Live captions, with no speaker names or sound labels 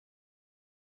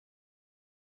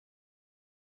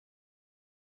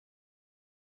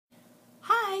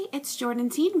it's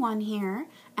Jordantine1 here,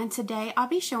 and today I'll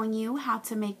be showing you how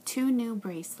to make 2 new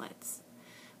bracelets.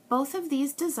 Both of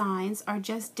these designs are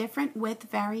just different width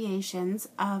variations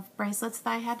of bracelets that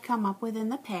I had come up with in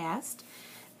the past,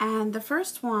 and the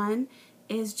first one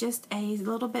is just a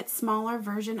little bit smaller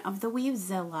version of the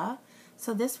Weavezilla.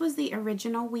 So this was the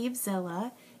original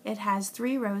Weavezilla. It has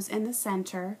 3 rows in the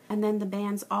center, and then the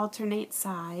bands alternate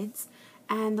sides.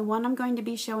 And the one I'm going to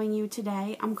be showing you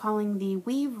today, I'm calling the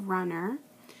Weave Runner,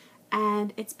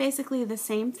 and it's basically the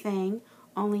same thing,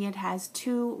 only it has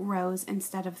 2 rows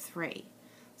instead of 3.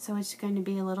 So it's going to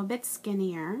be a little bit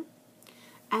skinnier.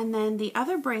 And then the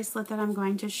other bracelet that I'm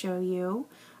going to show you,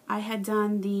 I had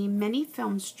done the Mini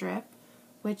Filmstrip,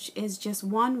 which is just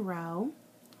 1 row.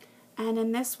 And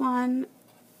in this one,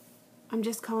 I'm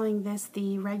just calling this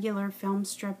the regular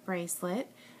Filmstrip bracelet,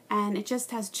 and it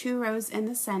just has 2 rows in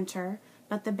the center,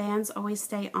 but the bands always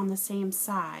stay on the same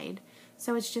side,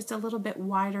 so it's just a little bit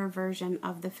wider version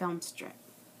of the film strip.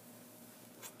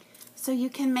 So you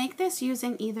can make this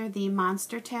using either the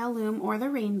Monster Tail loom or the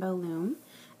Rainbow loom,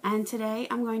 and today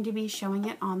I'm going to be showing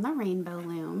it on the Rainbow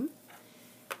loom.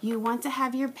 You want to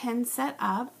have your pins set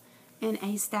up in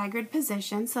a staggered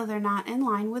position so they're not in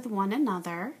line with one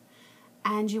another,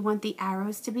 and you want the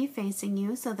arrows to be facing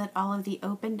you so that all of the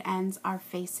opened ends are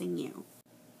facing you.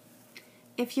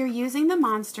 If you're using the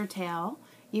Monster Tail,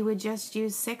 you would just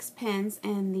use 6 pins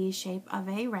in the shape of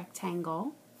a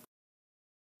rectangle.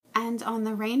 And on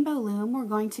the Rainbow loom, we're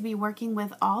going to be working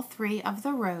with all 3 of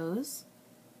the rows.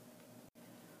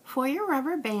 For your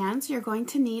rubber bands, you're going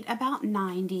to need about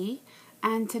 90,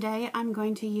 and today I'm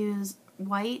going to use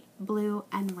white, blue,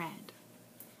 and red.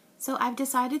 So I've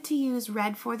decided to use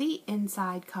red for the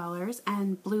inside colors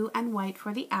and blue and white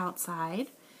for the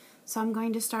outside. So I'm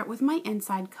going to start with my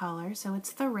inside color, so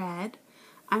it's the red.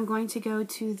 I'm going to go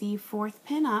to the 4th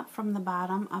pin up from the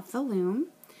bottom of the loom,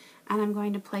 and I'm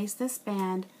going to place this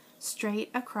band straight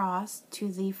across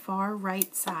to the far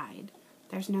right side.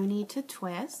 There's no need to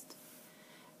twist.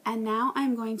 And now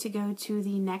I'm going to go to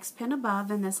the next pin above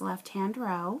in this left-hand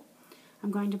row.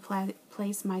 I'm going to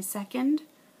place my second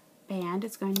band.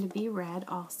 It's going to be red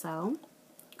also,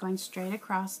 going straight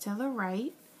across to the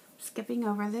right, skipping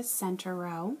over this center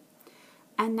row.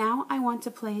 And now I want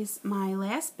to place my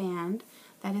last band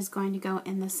that is going to go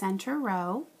in the center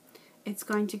row. It's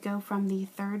going to go from the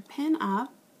 3rd pin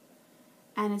up,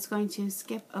 and it's going to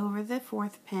skip over the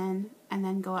 4th pin and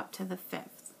then go up to the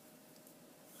 5th.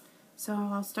 So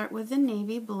I'll start with the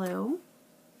navy blue.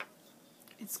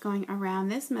 It's going around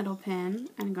this middle pin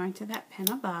and going to that pin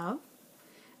above.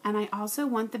 And I also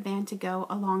want the band to go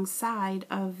alongside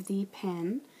of the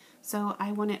pin, so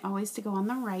I want it always to go on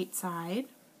the right side.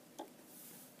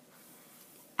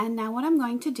 And now what I'm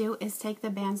going to do is take the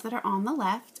bands that are on the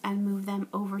left and move them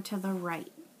over to the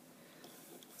right.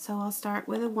 So I'll start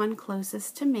with the one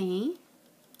closest to me,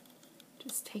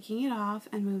 just taking it off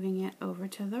and moving it over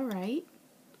to the right.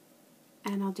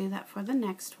 And I'll do that for the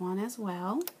next one as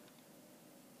well.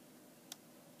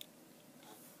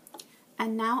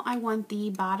 And now I want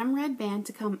the bottom red band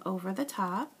to come over the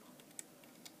top.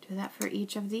 Do that for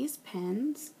each of these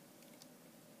pins.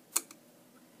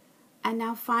 And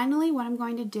now finally what I'm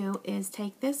going to do is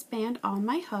take this band on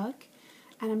my hook,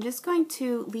 and I'm just going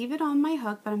to leave it on my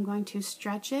hook, but I'm going to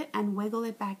stretch it and wiggle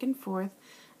it back and forth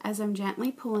as I'm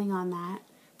gently pulling on that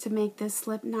to make this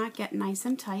slip knot get nice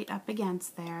and tight up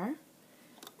against there.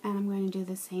 And I'm going to do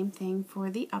the same thing for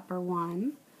the upper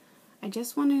one. I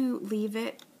just want to leave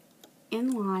it in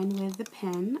line with the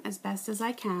pin as best as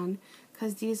I can,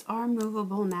 because these are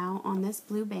movable now on this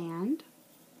blue band.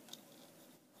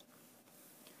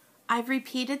 I've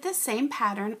repeated the same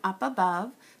pattern up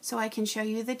above so I can show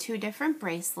you the 2 different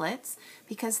bracelets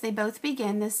because they both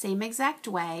begin the same exact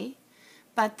way,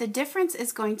 but the difference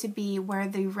is going to be where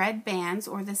the red bands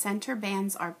or the center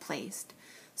bands are placed.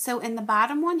 So in the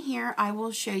bottom one here I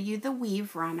will show you the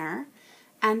Weave Runner,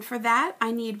 and for that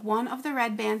I need one of the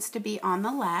red bands to be on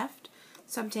the left,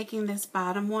 so I'm taking this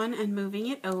bottom one and moving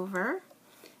it over,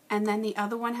 and then the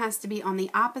other one has to be on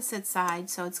the opposite side,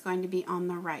 so it's going to be on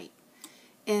the right.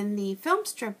 In the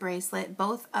Filmstrip bracelet,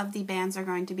 both of the bands are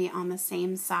going to be on the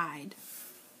same side.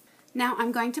 Now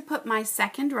I'm going to put my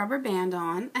second rubber band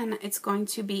on, and it's going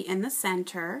to be in the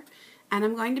center, and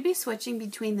I'm going to be switching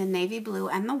between the navy blue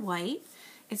and the white.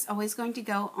 It's always going to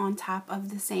go on top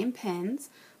of the same pins,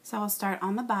 so I'll start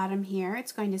on the bottom here.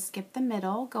 It's going to skip the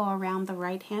middle, go around the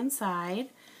right hand side,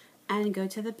 and go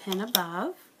to the pin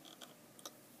above.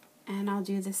 And I'll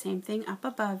do the same thing up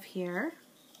above here.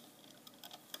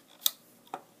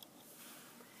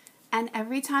 And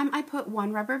every time I put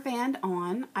one rubber band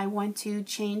on, I want to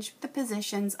change the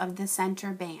positions of the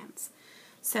center bands.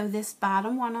 So this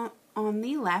bottom one on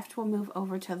the left will move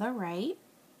over to the right,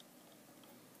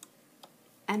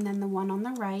 and then the one on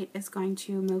the right is going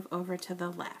to move over to the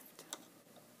left.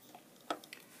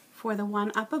 For the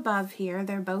one up above here,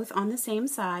 they're both on the same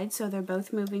side, so they're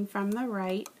both moving from the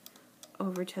right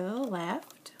over to the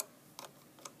left.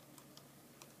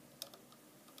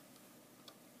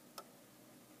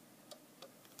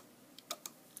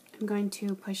 I'm going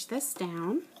to push this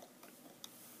down.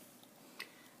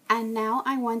 And now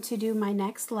I want to do my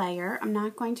next layer. I'm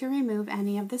not going to remove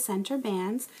any of the center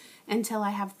bands until I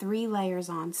have 3 layers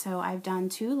on. So I've done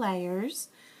 2 layers.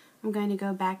 I'm going to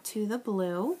go back to the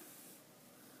blue.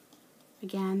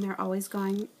 Again, they're always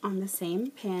going on the same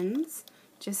pins,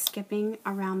 just skipping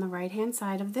around the right-hand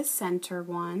side of this center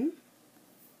one.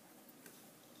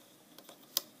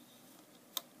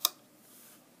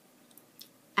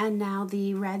 And now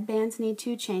the red bands need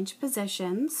to change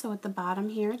positions. So at the bottom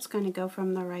here, it's going to go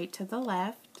from the right to the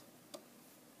left.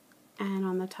 And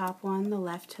on the top one, the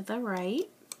left to the right.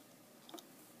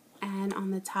 And on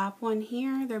the top one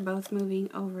here, they're both moving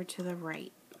over to the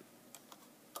right.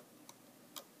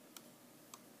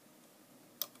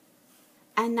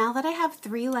 And now that I have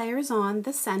 3 layers on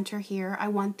the center here, I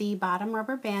want the bottom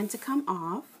rubber band to come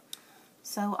off.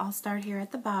 So I'll start here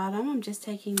at the bottom. I'm just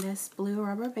taking this blue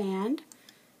rubber band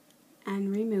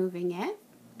and removing it.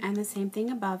 And the same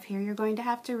thing above here, you're going to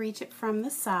have to reach it from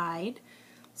the side.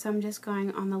 So I'm just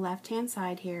going on the left hand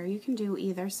side here. You can do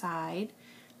either side,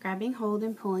 grabbing hold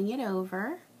and pulling it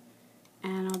over.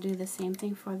 And I'll do the same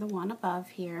thing for the one above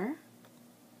here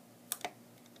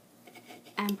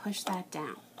and push that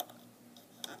down.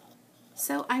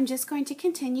 So I'm just going to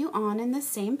continue on in the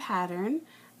same pattern,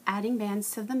 adding bands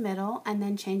to the middle and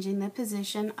then changing the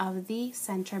position of the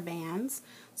center bands.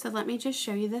 So let me just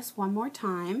show you this one more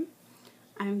time.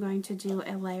 I'm going to do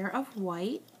a layer of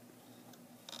white,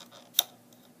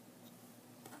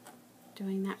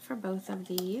 doing that for both of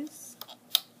these.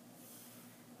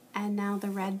 And now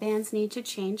the red bands need to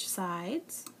change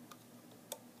sides.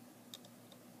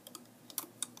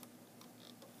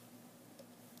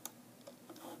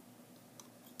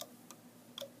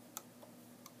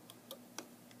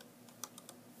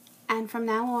 And from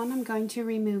now on, I'm going to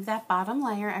remove that bottom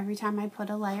layer every time I put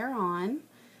a layer on.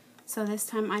 So this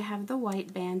time I have the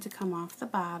white band to come off the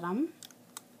bottom.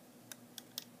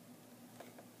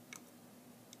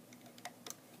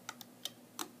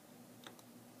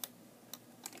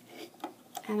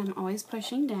 And I'm always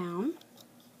pushing down.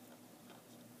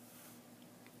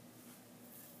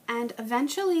 And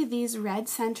eventually these red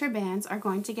center bands are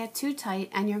going to get too tight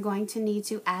and you're going to need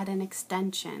to add an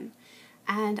extension.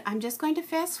 And I'm just going to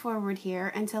fast forward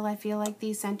here until I feel like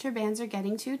these center bands are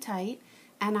getting too tight,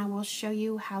 and I will show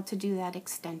you how to do that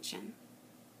extension.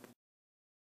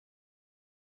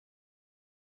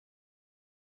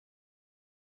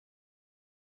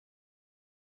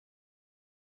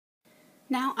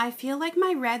 Now I feel like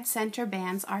my red center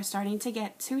bands are starting to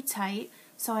get too tight,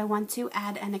 so I want to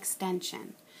add an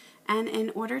extension. And in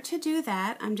order to do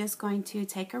that, I'm just going to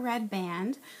take a red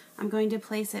band. I'm going to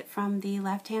place it from the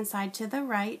left-hand side to the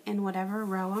right in whatever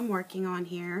row I'm working on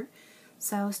here.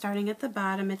 So starting at the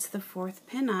bottom, it's the 4th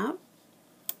pin up.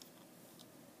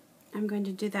 I'm going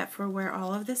to do that for where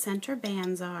all of the center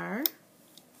bands are.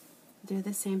 Do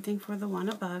the same thing for the one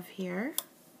above here.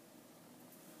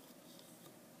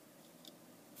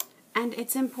 And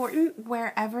it's important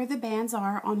wherever the bands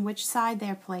are, on which side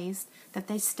they're placed, that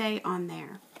they stay on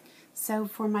there. So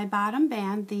for my bottom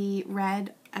band, the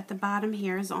red at the bottom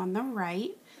here is on the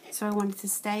right, so I want it to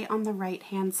stay on the right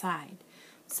hand side.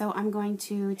 So I'm going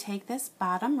to take this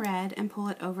bottom red and pull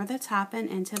it over the top and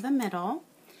into the middle,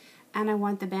 and I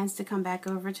want the bands to come back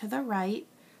over to the right,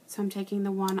 so I'm taking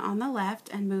the one on the left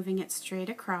and moving it straight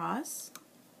across.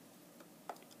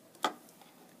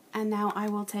 And now I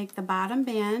will take the bottom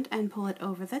band and pull it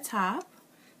over the top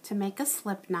to make a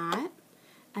slip knot.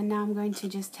 And now I'm going to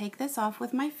just take this off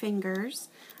with my fingers.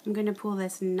 I'm going to pull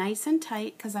this nice and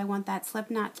tight because I want that slip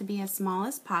knot to be as small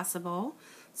as possible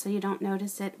so you don't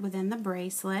notice it within the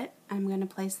bracelet. I'm going to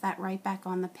place that right back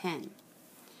on the pin.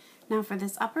 Now for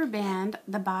this upper band,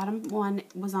 the bottom one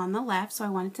was on the left, so I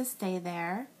want it to stay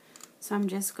there. So I'm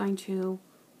just going to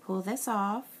pull this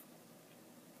off.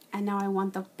 And now I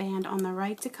want the band on the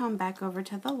right to come back over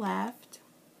to the left.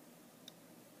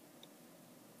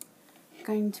 I'm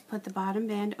going to put the bottom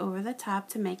band over the top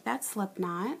to make that slip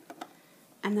knot,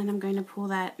 and then I'm going to pull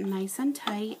that nice and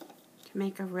tight to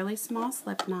make a really small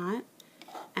slip knot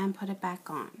and put it back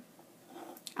on.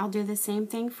 I'll do the same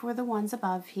thing for the ones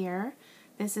above here.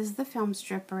 This is the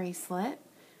Filmstrip bracelet,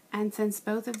 and since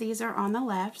both of these are on the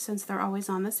left, since they're always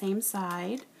on the same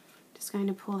side, Just going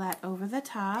to pull that over the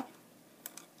top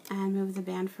and move the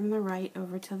band from the right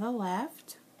over to the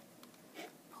left.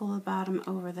 Pull the bottom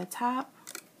over the top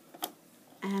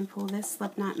and pull this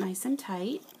slip knot nice and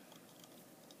tight.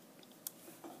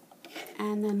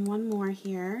 And then one more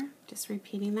here, just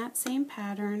repeating that same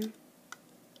pattern.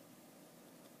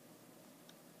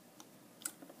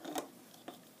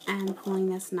 And pulling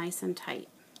this nice and tight.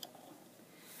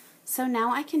 So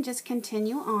now I can just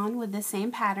continue on with the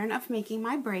same pattern of making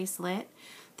my bracelet.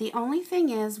 The only thing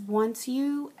is, once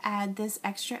you add this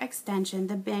extra extension,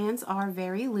 the bands are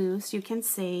very loose, you can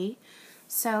see.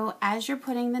 So as you're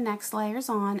putting the next layers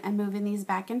on and moving these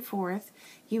back and forth,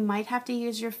 you might have to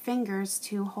use your fingers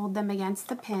to hold them against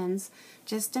the pins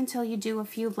just until you do a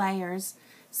few layers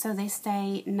so they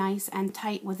stay nice and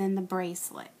tight within the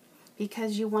bracelet.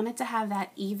 Because you want it to have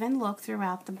that even look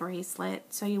throughout the bracelet,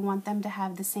 so you want them to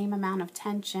have the same amount of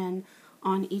tension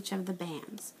on each of the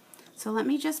bands. So let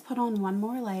me just put on one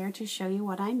more layer to show you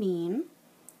what I mean.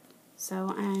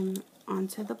 So I'm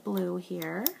onto the blue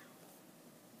here.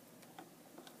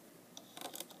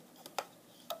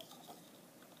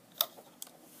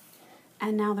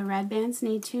 And now the red bands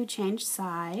need to change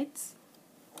sides.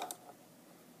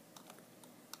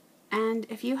 And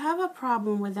if you have a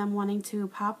problem with them wanting to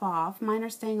pop off, mine are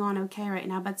staying on okay right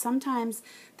now, but sometimes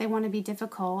they want to be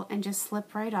difficult and just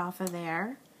slip right off of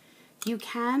there. You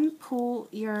can pull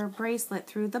your bracelet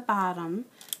through the bottom.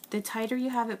 The tighter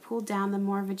you have it pulled down, the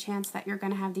more of a chance that you're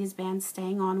going to have these bands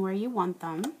staying on where you want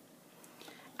them.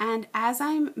 And as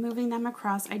I'm moving them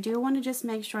across, I do want to just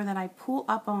make sure that I pull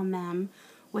up on them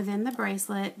within the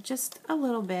bracelet just a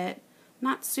little bit.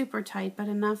 Not super tight, but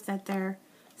enough that they're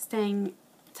staying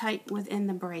tight within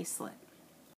the bracelet.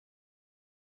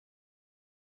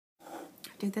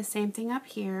 Do the same thing up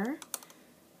here.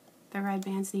 The red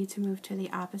bands need to move to the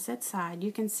opposite side.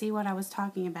 You can see what I was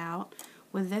talking about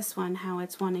with this one, how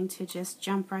it's wanting to just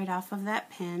jump right off of that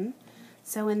pin.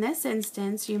 So in this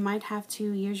instance, you might have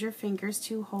to use your fingers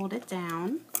to hold it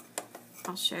down.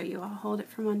 I'll show you. I'll hold it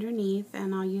from underneath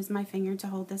and I'll use my finger to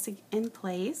hold this in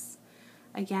place.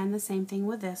 Again, the same thing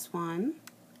with this one.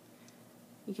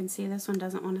 You can see this one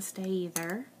doesn't want to stay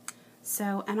either.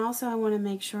 So, and also I want to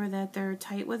make sure that they're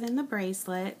tight within the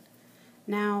bracelet.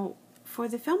 Now, for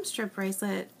the film strip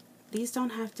bracelet, these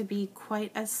don't have to be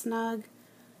quite as snug.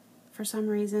 For some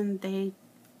reason, they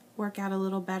work out a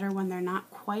little better when they're not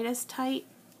quite as tight.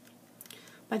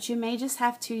 But you may just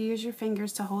have to use your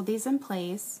fingers to hold these in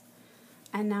place.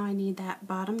 And now I need that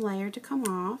bottom layer to come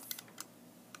off.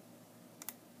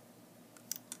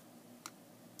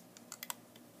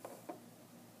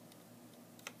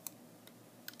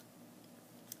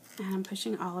 And I'm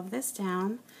pushing all of this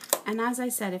down. And as I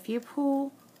said, if you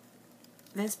pull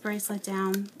this bracelet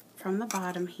down from the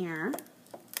bottom here,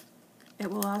 it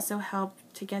will also help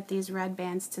to get these red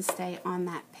bands to stay on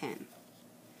that pin.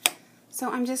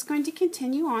 So I'm just going to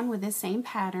continue on with the same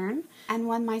pattern, and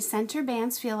when my center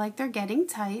bands feel like they're getting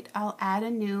tight, I'll add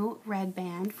a new red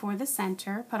band for the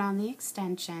center, put on the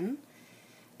extension,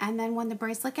 and then when the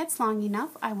bracelet gets long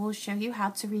enough, I will show you how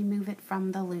to remove it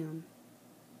from the loom.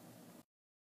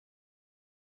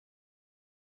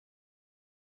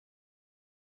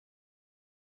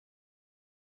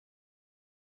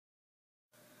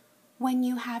 When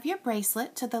you have your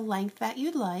bracelet to the length that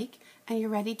you'd like and you're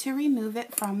ready to remove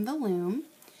it from the loom,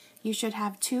 you should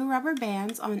have 2 rubber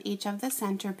bands on each of the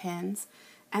center pins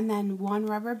and then 1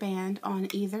 rubber band on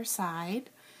either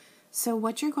side. So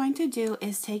what you're going to do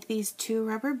is take these 2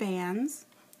 rubber bands,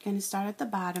 I'm going to start at the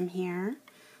bottom here,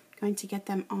 I'm going to get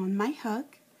them on my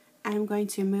hook, and I'm going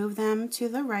to move them to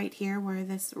the right here where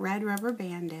this red rubber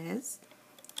band is,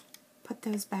 put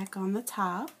those back on the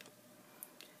top.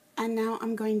 And now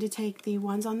I'm going to take the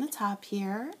ones on the top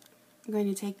here, I'm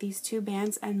going to take these 2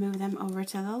 bands and move them over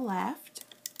to the left.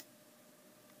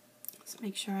 Let's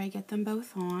make sure I get them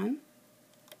both on.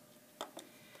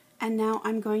 And now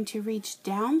I'm going to reach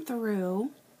down through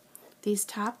these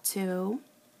top 2,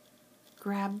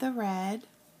 grab the red,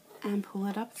 and pull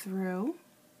it up through.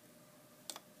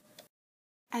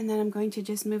 And then I'm going to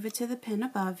just move it to the pin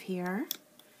above here.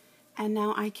 And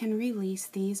now I can release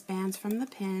these bands from the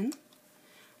pin.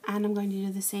 And I'm going to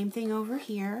do the same thing over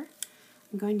here.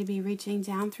 I'm going to be reaching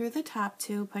down through the top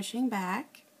 2, pushing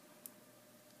back.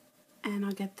 And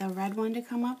I'll get the red one to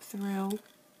come up through.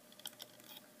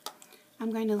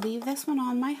 I'm going to leave this one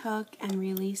on my hook and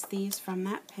release these from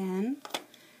that pin.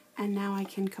 And now I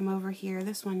can come over here.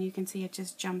 This one you can see it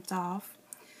just jumped off.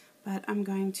 But I'm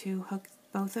going to hook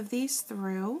both of these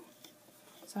through.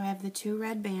 So I have the 2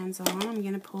 red bands on. I'm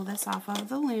going to pull this off of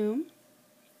the loom.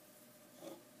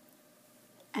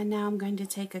 And now I'm going to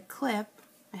take a clip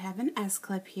I have an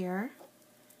S-clip here,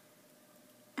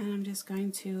 and I'm just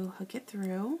going to hook it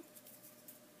through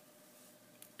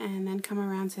and then come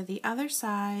around to the other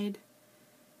side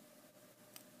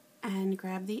and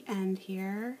grab the end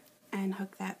here and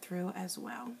hook that through as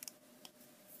well.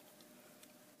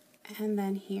 And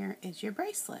then here is your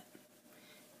bracelet.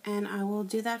 And I will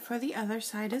do that for the other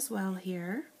side as well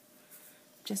here.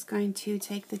 Just going to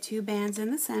take the two bands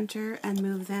in the center and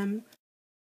move them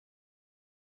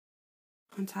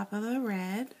on top of the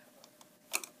red.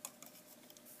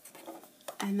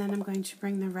 And then I'm going to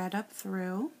bring the red up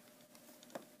through.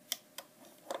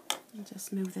 And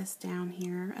just move this down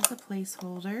here as a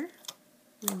placeholder.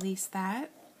 Release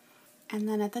that. And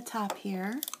then at the top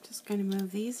here, just going to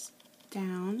move these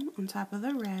down on top of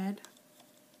the red.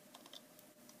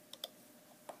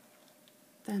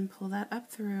 Then pull that up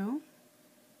through.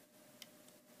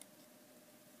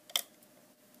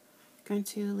 Going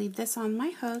to leave this on my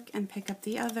hook and pick up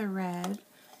the other red.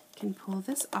 Can pull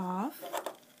this off.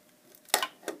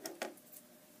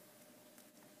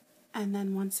 And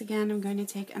then once again I'm going to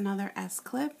take another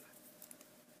S-clip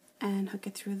and hook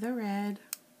it through the red.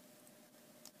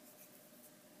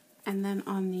 And then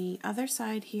on the other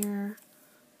side here,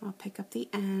 I'll pick up the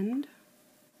end.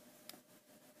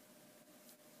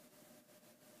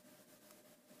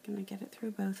 I'm going to get it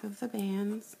through both of the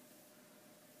bands.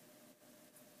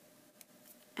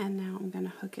 And now I'm going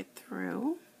to hook it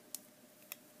through.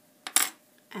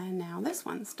 And now this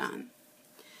one's done.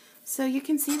 So you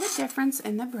can see the difference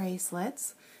in the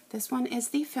bracelets. This one is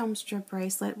the Filmstrip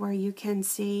bracelet where you can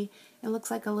see, it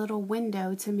looks like a little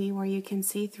window to me where you can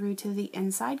see through to the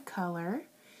inside color.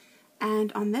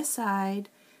 And on this side,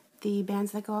 the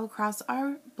bands that go across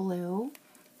are blue.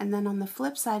 And then on the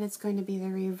flip side, it's going to be the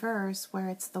reverse where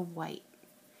it's the white.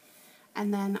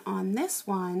 And then on this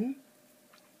one,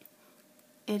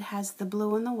 it has the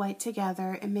blue and the white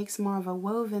together. It makes more of a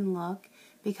woven look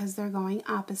because they're going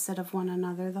opposite of one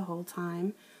another the whole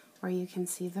time, where you can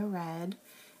see the red.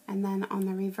 And then on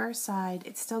the reverse side,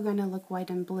 it's still going to look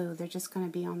white and blue. They're just going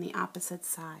to be on the opposite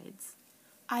sides.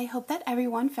 I hope that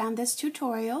everyone found this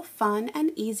tutorial fun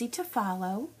and easy to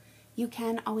follow. You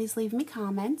can always leave me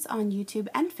comments on YouTube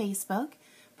and Facebook,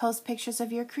 post pictures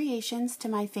of your creations to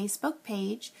my Facebook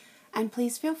page, and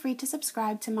please feel free to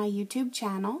subscribe to my YouTube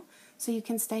channel so you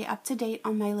can stay up to date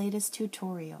on my latest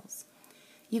tutorials.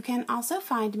 You can also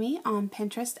find me on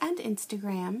Pinterest and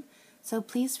Instagram, so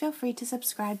please feel free to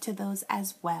subscribe to those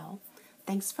as well.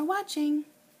 Thanks for watching!